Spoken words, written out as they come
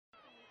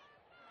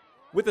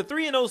With a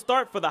 3-0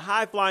 start for the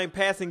high-flying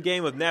passing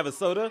game of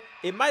Navasota,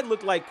 it might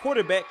look like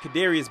quarterback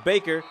Kadarius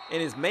Baker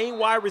and his main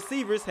wide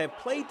receivers have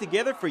played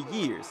together for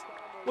years.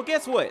 Well,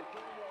 guess what?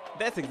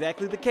 That's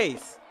exactly the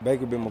case.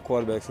 Baker been my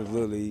quarterback since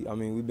Little League. I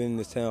mean, we've been in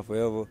this town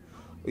forever.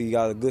 We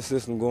got a good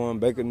system going.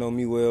 Baker know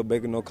me well.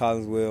 Baker know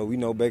Collins well. We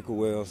know Baker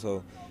well,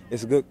 so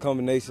it's a good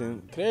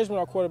combination. Kadarius been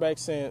our quarterback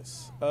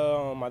since,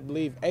 I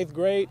believe, 8th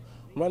grade.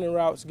 Running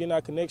routes, getting our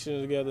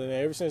connections together, and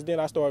ever since then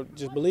I started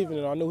just believing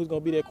in him. I knew he was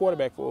going to be that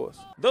quarterback for us.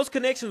 Those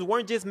connections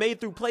weren't just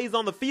made through plays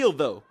on the field,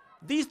 though.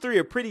 These three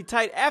are pretty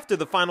tight after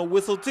the final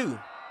whistle, too.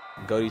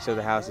 Go to each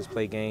other's houses,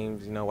 play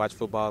games, watch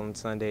football on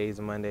Sundays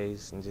and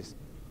Mondays, and just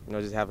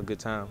have a good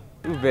time.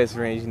 We're best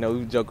friends,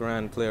 we joke around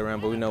and play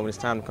around, but we know when it's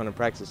time to come to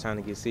practice, it's time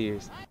to get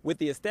serious. With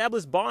the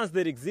established bonds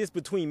that exist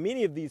between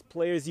many of these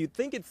players, you'd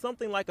think it's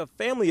something like a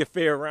family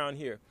affair around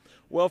here.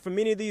 Well, for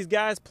many of these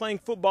guys, playing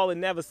football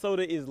in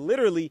Navasota is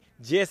literally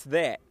just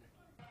that.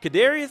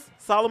 Kadarius,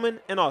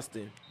 Solomon, and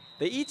Austin.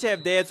 They each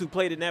have dads who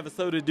played at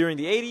Navasota during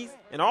the 80s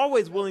and are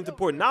always willing to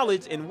pour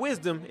knowledge and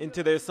wisdom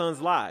into their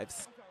sons'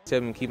 lives.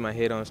 Tell them to keep my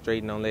head on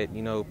straight and don't let,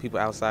 people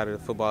outside of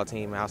the football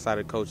team, outside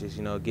of the coaches,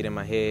 get in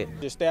my head.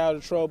 Just stay out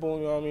of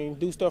trouble,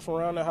 do stuff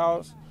around the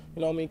house,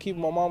 keep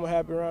my mama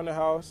happy around the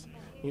house,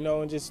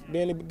 and just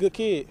being a good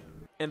kid.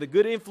 And the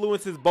good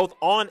influences both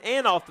on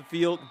and off the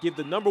field give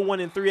the #1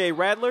 in 3A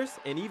Rattlers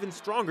an even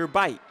stronger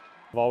bite.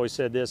 I've always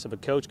said this, if a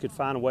coach could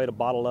find a way to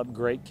bottle up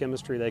great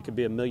chemistry, they could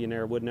be a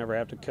millionaire, would never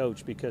have to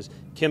coach, because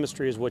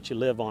chemistry is what you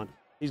live on.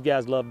 These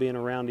guys love being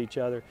around each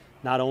other,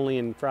 not only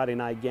in Friday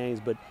night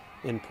games, but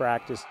in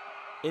practice.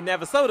 In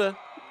Navasota,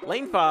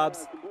 Lane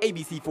Fobbs,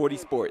 ABC 40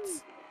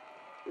 Sports.